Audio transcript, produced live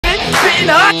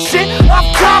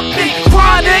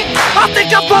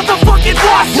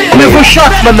Mais vos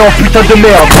chats maintenant, putain de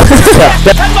merde.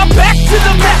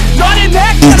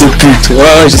 Fils de pute.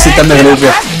 Ouais, je sais ta mère elle est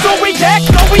ouverte.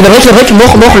 Il a break,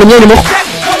 mort, le mien il est mort.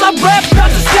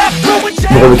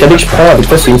 Bon, le KB que je prends avec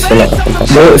toi c'est insane là.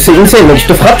 Bon, c'est insane, donc je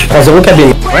te frappe, tu prends 0 KB.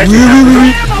 Ouais,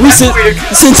 Oui, c'est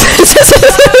insane.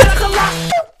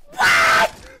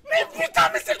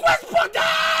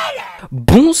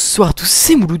 Bonsoir à tous,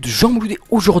 c'est Mouloud, Jean Mouloud et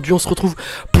aujourd'hui on se retrouve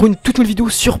pour une toute nouvelle vidéo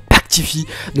sur Pactify.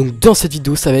 Donc dans cette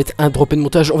vidéo ça va être un drop and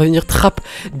montage, on va venir trap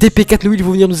des P4 Louis, ils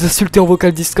vont venir nous insulter en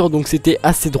vocal Discord, donc c'était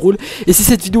assez drôle. Et si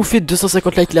cette vidéo fait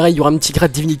 250 likes les rails, il y aura un petit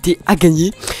grade divinité à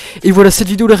gagner. Et voilà cette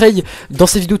vidéo les rails, dans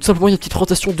cette vidéo tout simplement il y a une petite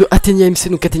présentation de AtheniaMc.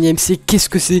 Donc AtheniaMc, qu'est-ce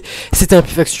que c'est? C'est un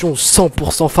faction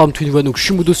 100% farm to une voix, donc je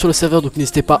suis modo sur le serveur, donc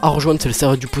n'hésitez pas à rejoindre, c'est le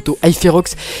serveur du poteau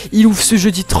Hyperox. Il ouvre ce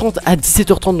jeudi 30 à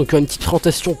 17h30, donc il y aura une petite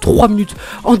présentation 3 minutes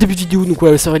en début de vidéo. Donc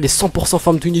voilà, le serveur il est 100%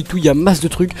 farm to et tout, il y a masse de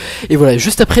trucs. Et voilà,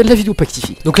 juste après la vidéo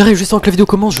Pactify. Donc là, juste avant que la vidéo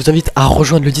commence, je vous invite à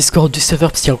rejoindre le Discord du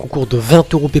serveur parce qu'il y a un concours de 20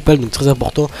 € PayPal, donc très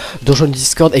important de rejoindre le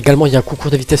Discord. Également, il y a un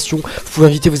concours d'invitation. Vous pouvez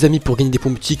inviter vos amis pour gagner des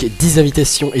points boutiques. 10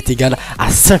 invitations est égal à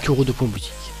 5 € de points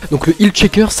boutiques. Donc le heal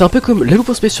checker c'est un peu comme la loupe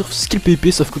en space sur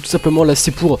SkillPVP, sauf que tout simplement là c'est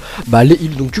pour les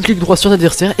heals. Donc tu cliques droit sur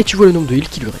l'adversaire et tu vois le nombre de heals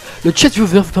qu'il lui reste. Le chat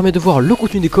viewer vous permet de voir le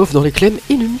contenu des coffres dans les claims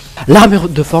ennemis. L'armure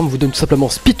de forme vous donne tout simplement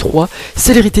speed 3,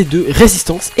 célérité 2,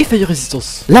 résistance et fire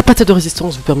résistance. La patate de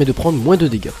résistance vous permet de prendre moins de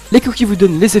dégâts. Les cookies vous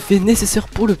donnent les effets nécessaires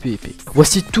pour le PVP.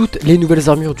 Voici toutes les nouvelles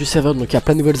armures du serveur, donc il y a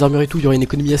plein de nouvelles armures et tout, il y aura une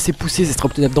économie assez poussée, ça sera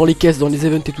obtenable dans les caisses, dans les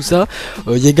events et tout ça.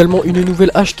 Il y a également une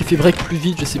nouvelle hache qui fait break plus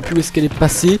vite, je sais plus où est-ce qu'elle est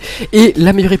passée. Et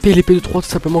la meilleure épée, l'épée de 3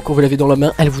 simplement quand vous l'avez dans la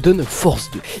main, elle vous donne force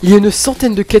 2. Il y a une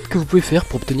centaine de quêtes que vous pouvez faire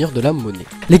pour obtenir de la monnaie.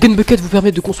 Les gun buckets vous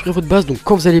permettent de construire votre base, donc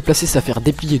quand vous allez placer ça va faire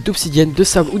déplier d'obsidienne, de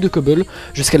sable ou de cobble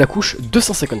jusqu'à la couche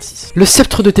 256. Le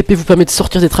sceptre de TP vous permet de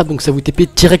sortir des trappes, donc ça vous TP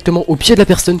directement au pied de la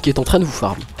personne qui est en train de vous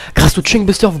farm. Grâce au chunk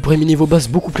buster vous pourrez miner vos bases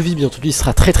beaucoup plus vite, bien entendu il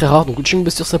sera très rare, donc le chunk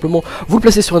buster simplement vous le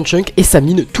placez sur un chunk et ça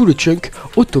mine tout le chunk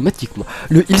automatiquement.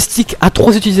 Le heal stick a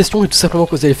 3 utilisations et tout simplement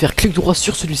quand vous allez faire clic droit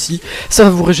sur celui-ci, ça va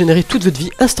vous régénérer toute votre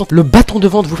vie instant. Le bâton de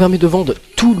vente vous permet de vendre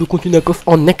tout le contenu d'un coffre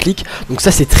en un clic, donc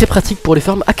ça c'est très pratique pour les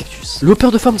farms à cactus.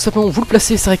 L'hopper de farm simplement vous le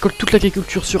placez, ça récolte toute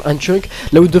l'agriculture sur un chunk.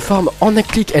 La haute de farm en un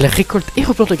clic elle récolte et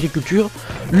replante l'agriculture.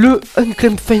 Le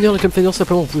unclaimed finder,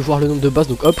 simplement vous pouvez voir le nombre de bases,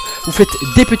 donc hop, vous faites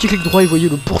des petits clics droits et vous voyez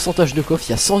le pourcentage de coffre,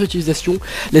 il y a 100 utilisations.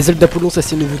 Les ailes d'Apollon ça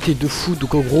c'est une nouveauté de fou,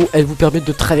 donc en gros elles vous permettent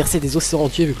de traverser des océans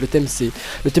entiers vu que le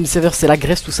thème serveur c'est la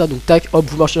Grèce tout ça, donc tac hop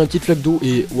vous marchez dans une petite flaque d'eau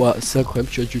et ouais c'est incroyable,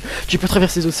 tu peux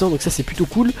traverser les océans, donc ça c'est plutôt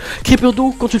cool. Creeper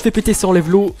d'eau quand tu le fais péter ça enlève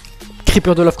l'eau.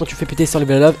 Creeper de lave quand tu fais péter ça enlève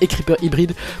la lave. Et Creeper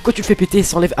hybride quand tu le fais péter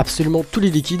ça enlève absolument tous les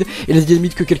liquides. Et la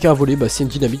dynamite que quelqu'un a volé c'est une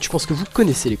dynamite, je pense que vous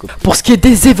connaissez les copains. Pour ce qui est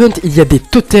des events, il y a des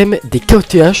totems, des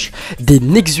KOTH, des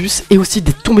Nexus et aussi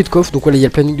des tombées de coffre. Donc voilà, il y a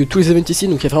le planning de tous les events ici,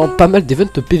 donc il y a vraiment pas mal d'events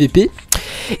PVP.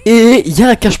 Et il y a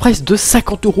un cash price de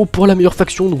 50 € pour la meilleure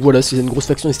faction, donc voilà, si vous avez une grosse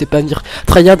faction n'hésitez pas à venir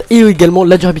tryhard. Et également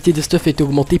la durabilité des stuff a été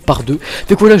augmentée par 2.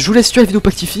 Donc voilà, je vous laisse sur la vidéo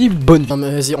Pactify, bonne vie. Non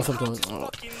mais vas-y, enfin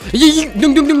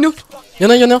y'en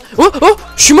a un. Oh,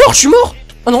 je suis mort.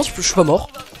 Ah non, je suis pas mort.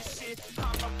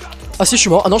 Ah si, je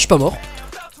suis mort. Ah non, je suis pas mort.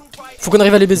 Faut qu'on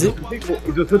arrive à les baiser.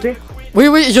 Il doit sauter. Oui,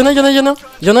 il y en a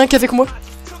un qui est avec moi.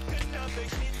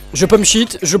 Je pump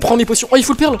shit, je prends mes potions. Oh, il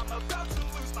faut le perle.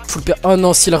 Oh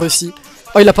non, s'il a réussi.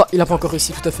 Oh, il a pas encore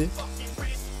réussi, tout à fait.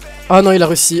 Ah non, il a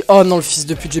réussi. Oh non, le fils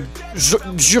de pute, je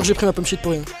jure, j'ai pris ma pump shit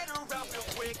pour rien.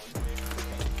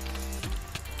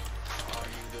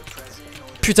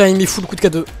 Putain, il met full coup de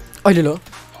K2. Oh, il est là.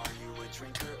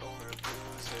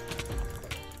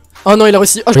 Oh non, il a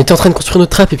réussi. Oh, on était en train de construire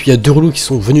notre trappe et puis il y a 2 relous qui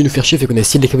sont venus nous faire chier, fait qu'on a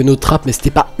essayé de décaper notre trappe, mais c'était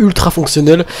pas ultra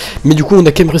fonctionnel. Mais du coup, on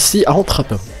a quand même réussi à en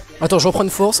trapper. Attends, je reprends une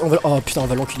force. Oh putain, on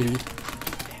va l'enculer lui.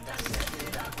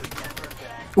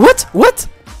 What?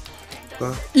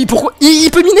 Pourquoi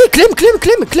il peut miner?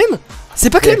 Clem.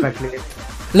 C'est pas Clem.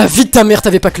 La vie de ta mère,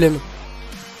 t'avais pas Clem.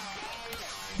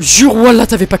 Jure, wallah,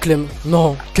 t'avais pas Clem.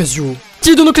 Non, Casio.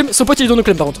 Qui donne nos Clem? Son pote il donne nos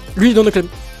Clem par contre. Lui il donne nos Clem.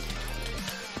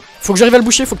 Faut que j'arrive à le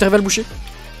boucher, faut que t'arrives à le boucher.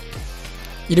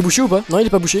 Il est bouché ou pas? Non, il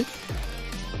est pas bouché.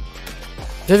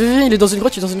 Viens, il est dans une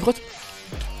grotte,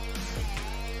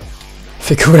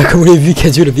 Fait que voilà, comme vous l'avez vu,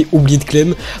 Casio il avait oublié de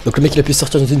Clem. Donc le mec il a pu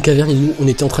sortir dans une caverne et nous on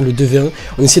était en train de le 2v1.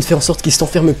 On essayait de faire en sorte qu'il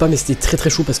s'enferme pas, mais c'était très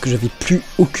chaud parce que j'avais plus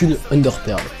aucune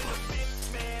underperle.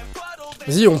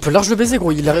 Vas-y, on peut large le baiser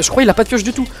gros, je crois qu'il a pas de pioche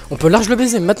du tout. On peut large le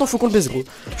baiser, maintenant faut qu'on le baise gros.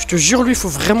 Je te jure lui, faut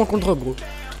vraiment qu'on le drop gros.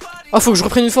 Ah, faut que je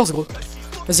reprenne une force gros.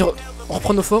 Vas-y, on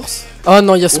reprend nos forces. Ah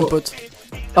non, il y a son pote.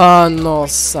 Ah non,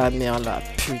 sa mère la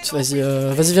pute. Vas-y,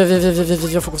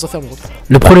 viens, faut qu'on s'enferme.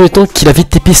 Le problème étant qu'il avait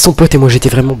TP son pote et moi j'étais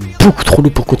vraiment beaucoup trop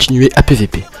lourd pour continuer à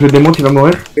PVP. Le démon qui va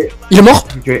mourir. Il est mort.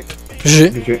 Ok.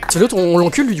 GG. C'est l'autre, on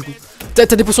l'encule lui du coup. T'as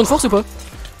des potions de force ou pas?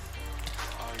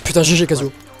 Putain, GG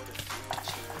Casio.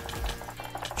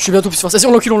 Je suis bientôt plus fort. Vas-y,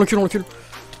 on l'encule.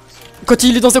 Quand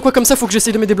il est dans un coin comme ça, faut que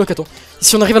j'essaye de mettre des blocs, attends.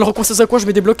 Si on arrive à le recoincer dans un coin, je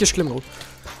mets des blocs et je clem gros.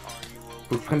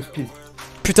 Faut frame speed.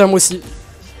 Putain, moi aussi.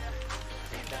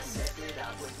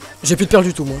 J'ai plus de perles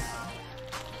du tout, moi.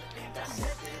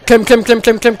 Clem.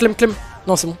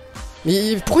 Non, c'est bon.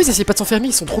 Mais pourquoi ils essayent pas de s'enfermer?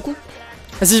 Ils sont trop cons.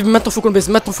 Vas-y, maintenant faut qu'on le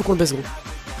baisse, gros.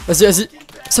 Vas-y.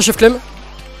 Sache F clem.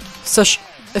 Sache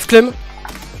F clem.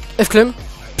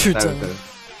 Putain.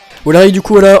 Voilà, du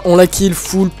coup, voilà, on l'a kill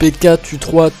full P4,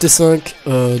 U3, T5,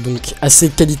 donc assez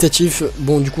qualitatif.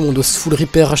 Bon, du coup, on doit full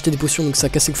repair, racheter des potions, donc ça a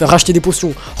cassé que faire racheter des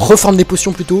potions, reforme des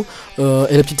potions plutôt.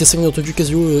 Et la petite T5, bien entendu,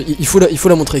 Casio, il faut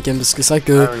la montrer quand même, parce que c'est vrai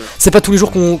que c'est pas tous les jours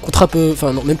qu'on trappe,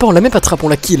 enfin, non, même pas, on l'a même pas trappe, on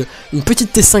la kill. Une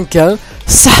petite T5K,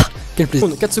 ça, quel plaisir.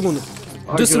 4 secondes,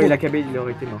 2 secondes. La KB, il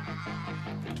aurait été mort.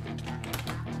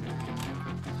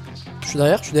 Je suis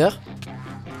derrière.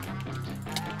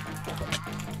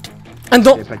 Un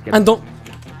dedans.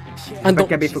 Pas de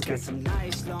KB, faut que...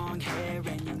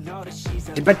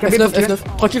 J'ai pas de KB, F9.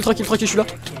 Tranquille, je suis là.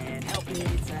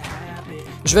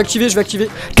 Je vais activer.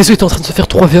 Qu'est-ce que t'es en train de se faire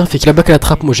 3v1? Fait qu'il a back à la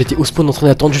trappe. Moi j'étais au spawn en train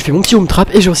d'attendre. Je fais mon petit home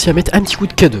trap et j'ai aussi à mettre un petit coup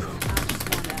de K2.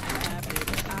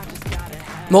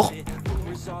 Mort.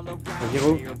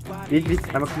 Vite,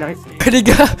 avant qu'il arrive. Les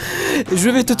gars, je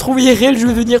vais te trouver irréel. Je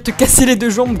vais venir te casser les deux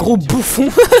jambes, gros bouffon.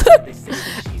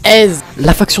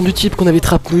 La faction du type qu'on avait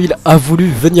trap Noil a voulu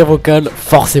venir vocal,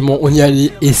 forcément on y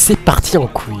allait et c'est parti en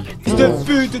couille. Fils de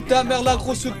pute, ta mère la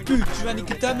grosse pute, tu vas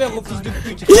niquer ta mère au fils de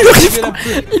pute.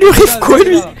 Il lui arrive quoi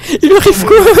lui?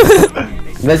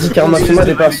 Vas-y, Karma, fais-moi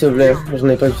des parts, s'il te plaît. J'en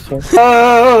ai pas du tout.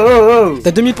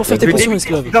 T'as 2 minutes pour faire tes potions,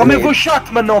 esclave. Fermez vos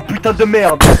chattes maintenant, putain de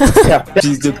merde.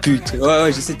 Fils de pute.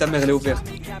 Ouais, je sais, ta mère elle est ouverte.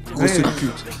 Grosse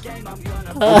pute.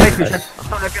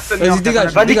 Vas-y,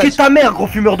 dégage. Va niquer ta mère, gros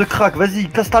fumeur de crack, vas-y,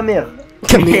 casse ta mère.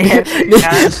 Mais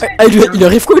il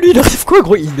arrive quoi lui?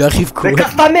 Gros? Il arrive quoi? Mais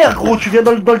casse ta mère, gros, tu viens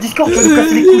dans le Discord, tu vas nous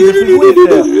casser les couilles, laisse-nous jouer,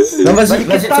 frère. Non, vas-y,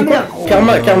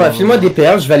 Karma, file-moi des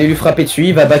perles, je vais aller lui frapper dessus,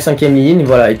 il va back 5ème ligne,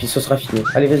 voilà, et puis ce sera fini.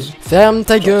 Allez, vas-y. Ferme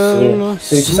ta gueule.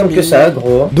 C'est aussi simple que ça,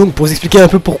 gros. Donc, pour vous expliquer un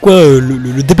peu pourquoi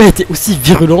le débat était aussi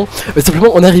virulent,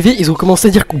 simplement en arrivée, ils ont commencé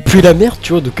à dire qu'on puait la merde,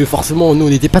 tu vois, donc forcément, nous on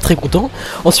n'était pas très contents.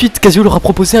 Ensuite, Casio leur a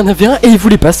proposé un 1v1 et ils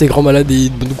voulaient pas, ces grands malades, et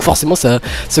donc forcément, ça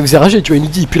vous a ragé, tu vois, il nous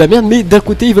dit il pue la merde, mais d'un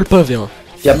côté, ils veulent pas un 1v1.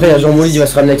 Puis après, il y a Jean Moulin, il va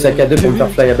se ramener avec sa K2 pour me faire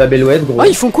fly à Babelouette, gros. Ah,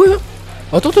 ils font quoi là?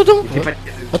 Attends,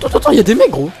 il y a des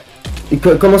mecs, gros. Et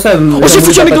comment ça? Oh, j'ai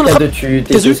foutu un mec dans la trappe.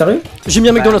 T'es sérieux? J'ai mis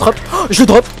un mec dans la trappe. Oh, je le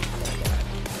drop.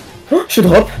 Je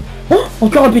drop. Oh,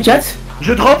 encore un P4.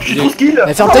 Je drop, je suis trop skill.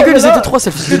 Ferme ta gueule, ils étaient 3, c'est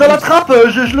le fils Je suis dans la trappe,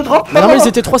 je le drop. Mais non, mais ils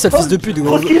étaient 3, c'est le fils de pute,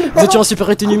 gros. Vous étiez en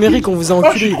supériorité numérique, on vous a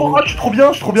enculé, gros. Je suis trop bien,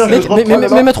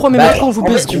 Même à 3, on vous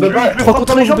baisse. 3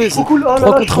 contre 1, on vous baisse. 3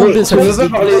 contre 1, on baisse. En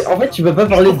fait, tu peux pas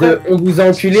parler de on vous a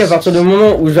enculé à partir du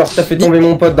moment où genre t'as fait tomber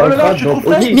mon pote dans le trap.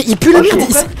 Mais il pue la merde.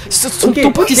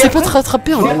 Ton pote il sait pas te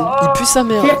rattraper, gros. Il pue sa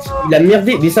mère. Il a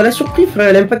merdé, mais ça l'a surpris, frère.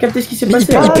 Elle a même pas capté ce qui s'est passé.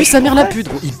 Il pue sa mère la pute,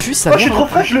 gros. Il pue sa mère. Je suis trop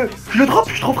frais, je le drop,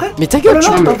 je suis trop frais. Mais ta gueule,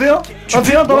 tu un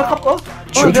dans la trappe.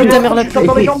 Tu pue ta mère la pute.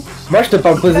 Moi je te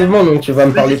parle posément, donc tu vas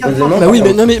me parler posément. Bah oui,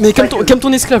 mais calme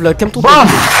ton esclave là, calme ton pote.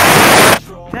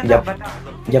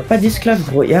 Y'a pas d'esclave,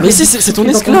 gros. Mais si, c'est ton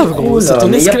esclave, gros. C'est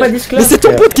ton esclave. Mais c'est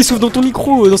ton pote qui souffle dans ton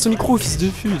micro, fils de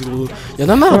pute, gros. Y'en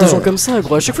a marre des gens comme ça,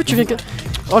 gros. À chaque fois tu viens.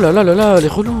 Oh là là là là, les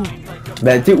relous.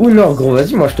 Bah t'es où, Nord, gros?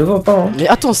 Vas-y, moi je te vois pas. Hein. Mais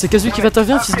attends, c'est Kazu qui va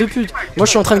t'intervenir, fils de pute. Moi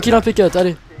je suis en train de kill un P4,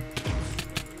 allez.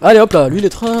 Allez hop là, lui il est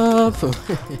trap.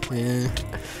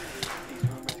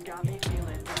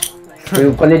 Mais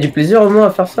vous prenez du plaisir au moins à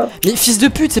faire ça? Mais fils de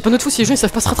pute, c'est pas notre faute si les gens ils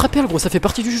savent pas se rattraper, gros, ça fait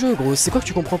partie du jeu, gros. C'est quoi que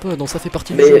tu comprends pas? Non, ça fait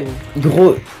partie du jeu.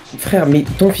 Gros, frère, mais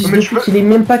ton fils de pute il est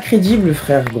même pas crédible,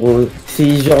 frère, gros.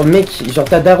 C'est genre, mec, genre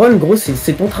ta daronne, gros,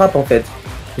 c'est ton trap en fait.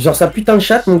 Genre sa putain de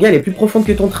chatte, mon gars, elle est plus profonde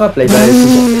que ton trap là.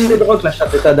 C'est drogue la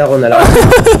chatte de ta daronne alors.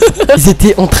 Ils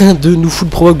étaient en train de nous full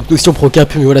provoque, donc si on provoquait un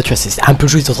peu, mais voilà, tu vois, c'est un peu le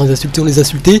jeu, ils étaient en train de les insulter, on les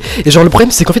insultait. Et genre, le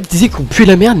problème, c'est qu'en fait, ils disaient qu'on puait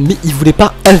la merde, mais ils voulaient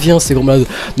pas 1v1, ces gros malades.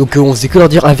 Donc, on faisait que leur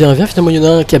dire 1v1, finalement, il y en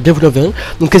a un qui a bien voulu 1v1.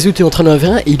 Donc, Casio était en train de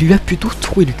 1v1 et il lui a plutôt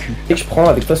troué le cul. Et que je prends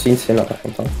avec toi, c'est une scène par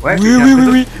contre. Ouais,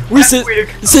 oui, c'est une.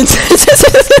 Il se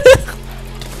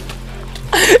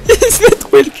fait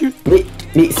trouer le cul.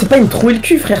 Mais c'est pas une trouée le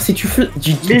cul, frère, c'est tu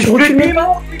mais je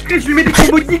lui mets des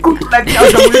combos de 10 coups.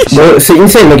 Bon, c'est une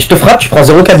scène, mec, je te frappe, tu prends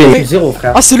 0 KB. 0,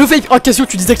 frère. Ah, c'est le vape. Ah, Casio,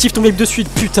 tu désactives ton vape de suite,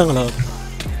 putain là.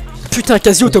 Putain,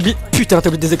 Casio, t'as oublié. Putain, t'as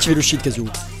oublié de désactiver le shield, Casio.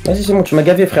 Vas-y, c'est bon, tu m'as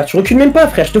gavé, frère. Tu recules même pas,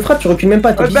 frère. Je te frappe, tu recules même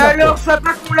pas. Bah alors, ça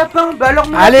passe mon lapin. Bah alors,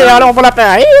 mon Allez, lapin. alors, mon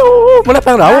lapin. Mon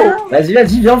lapin là, oh. Vas-y,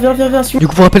 viens. Du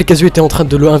coup, pour rappel, Casio était en train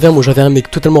de le 1v1. Moi, j'avais un mec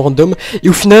totalement random. Et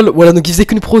au final, voilà, donc il faisait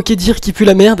que nous provoquer, dire qu'il pue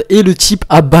la merde. Et le type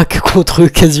a back contre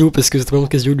Casio. Parce que c'est vraiment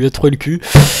Casio lui a trop le cul.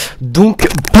 Donc,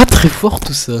 pas très fort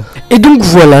tout ça. Et donc,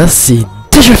 voilà, c'est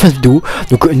déjà la fin de vidéo,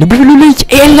 donc n'oubliez pas le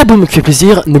like et l'abonnement qui fait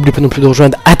plaisir. N'oubliez pas non plus de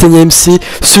rejoindre AtheniaMc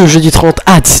ce jeudi 30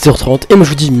 à 17h30. Et moi je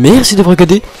vous dis merci d'avoir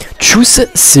regardé. Tchuss,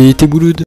 c'était Bouloud.